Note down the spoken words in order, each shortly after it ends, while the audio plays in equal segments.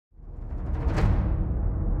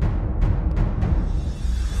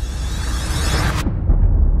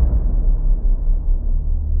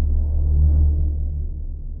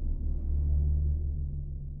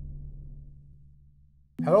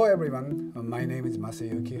Hello everyone, my name is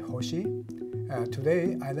Masayuki Hoshi.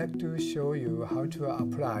 Today I'd like to show you how to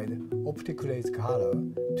apply OPTIGLAZE color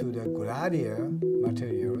to the gradient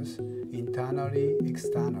materials internally,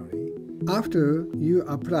 externally. After you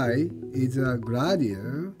apply is a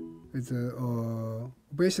gradient, it's a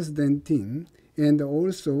opacious dentin and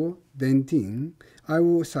also dentin, I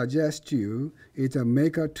will suggest you it's a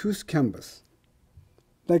make a tooth canvas.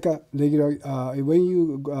 Like a regular, when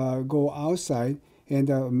you go outside and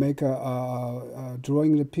make a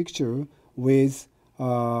drawing the picture with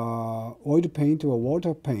oil paint or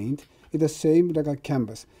water paint, it's the same like a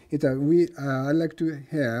canvas. I like to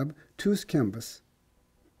have tooth canvas.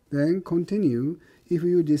 Then continue if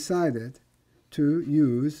you decided to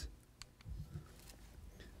use.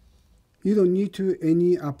 You don't need to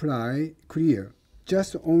any apply clear,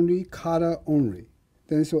 just only color only.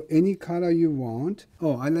 Then so any color you want.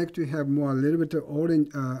 Oh, I like to have more a little bit of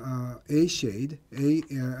orange, A shade,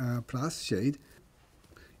 A plus shade,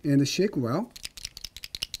 and shake well.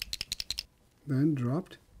 Then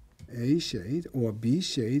dropped A shade or B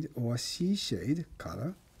shade or C shade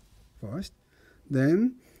color first.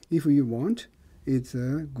 Then if you want, it's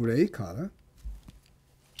a gray color.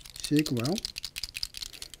 Shake well.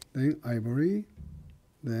 Then ivory,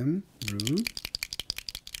 then blue.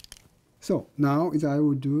 So now I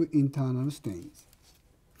will do internal stains.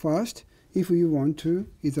 First, if you want to,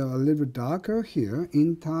 it's a little bit darker here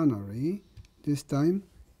internally. This time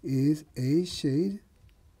is A shade.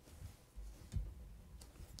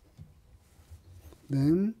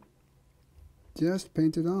 Then just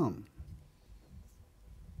paint it on.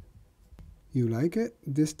 You like it?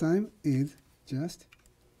 This time is just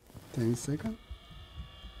 10 seconds.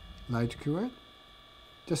 Light cure it.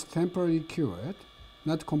 Just temporarily cure it.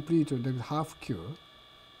 Not complete, like half cure.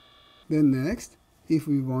 Then next, if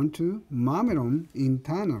we want to marm it on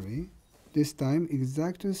internally, this time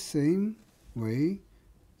exactly same way,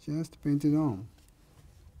 just paint it on.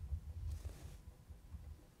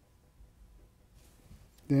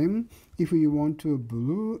 Then if we want to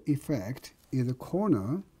blue effect in the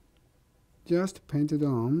corner, just paint it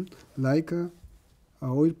on like a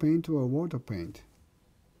oil paint or water paint.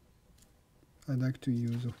 I like to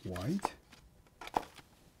use white.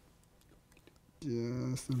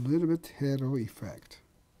 Just a little bit halo effect.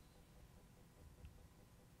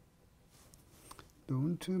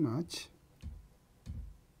 Don't too much.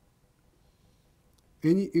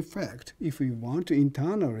 Any effect, if you want to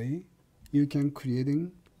internally, you can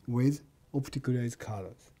creating with OPTIGLAZE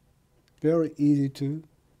colors. Very easy to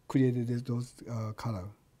create those color.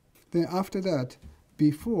 Then after that,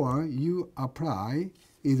 before you apply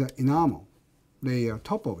is an enamel layer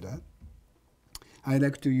top of that. I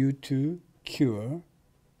like to use to cure.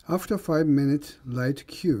 After 5 minutes light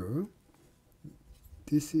cure,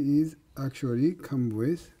 this is actually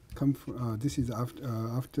this is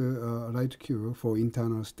after light cure for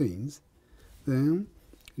internal stains. Then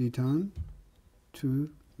return to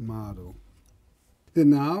model. Then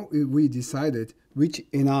now we decided which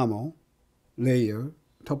enamel layer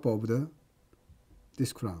top of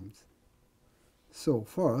this crumbs. So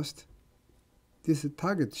first, this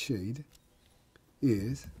target shade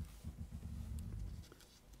is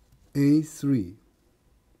A3,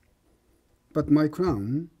 but my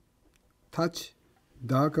crown touch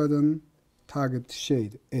darker than target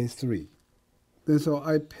shade A3. Then so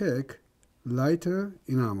I pick lighter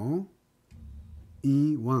enamel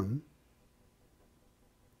E1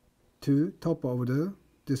 to top of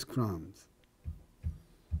this crumbs.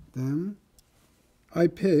 Then I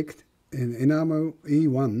picked an enamel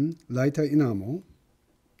E1, lighter enamel,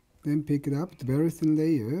 then pick it up, the very thin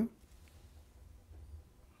layer,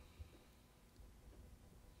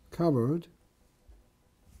 covered,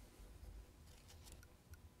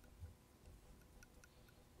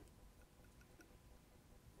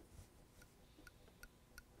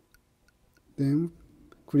 then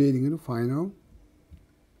creating a final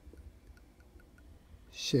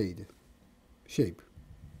shape.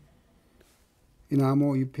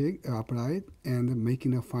 Enamel you applied and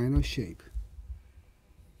making a final shape.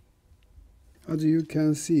 As you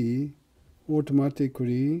can see,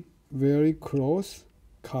 automatically very close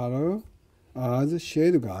color as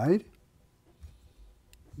shade guide.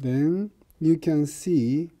 Then you can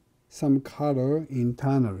see some color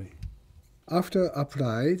internally. After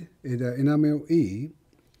applied the enamel E,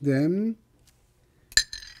 then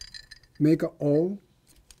make all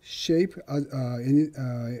shape as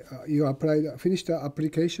you finish the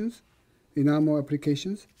applications, enamel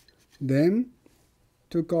applications, then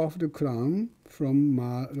took off the crown from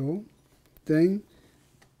model, then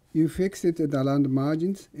you fix it around the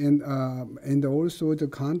margins and also the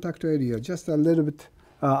contact area, just a little bit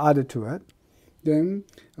added to it. Then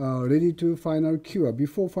ready to final cure.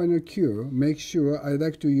 Before final cure, make sure I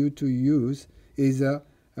like you to use is a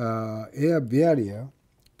air barrier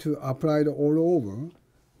to apply it all over.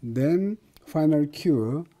 Then final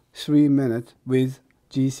cure 3 minutes with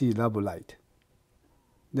GC lab light.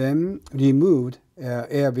 Then removed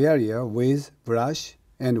air barrier with brush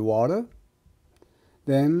and water.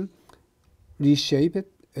 Then reshape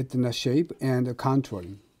it in a shape and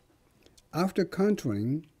contouring. After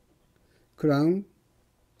contouring, crown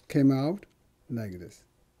came out like this.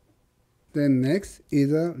 Then next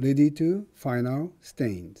is a ready to final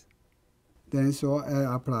stains. Then so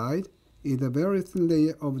I applied is a very thin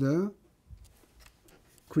layer of the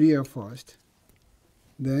clear first.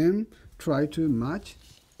 Then try to match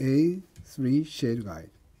A3 shade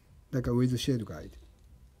guide, like with shade guide.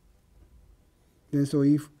 Then so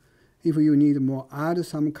if you need more, add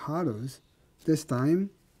some colors. This time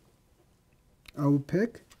I will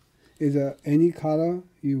pick is any color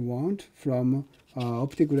you want from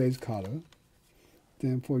OPTIGLAZE color.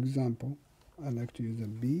 Then for example, I like to use a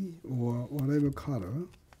B or whatever color.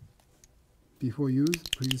 Before use,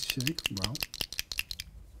 please shake well.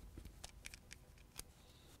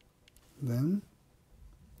 Then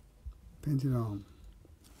paint it on.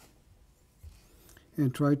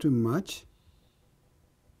 And try to match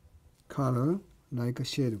color like a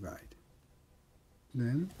shade guide.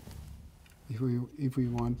 Then if we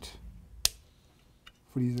want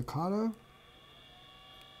freeze the color,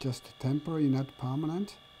 just temporary, not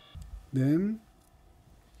permanent. Then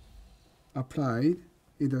applied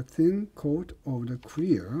is a thin coat of the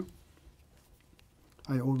clear.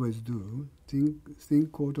 I always do thin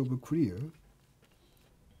coat of clear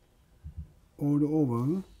all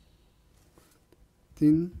over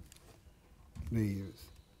thin layers.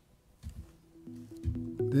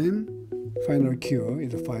 Then final cure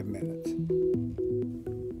is 5 minutes.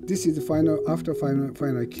 This is the final after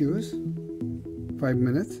final cures, 5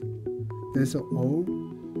 minutes. That's all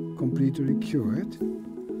completely cured.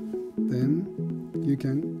 Then you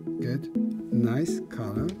can get nice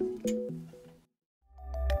color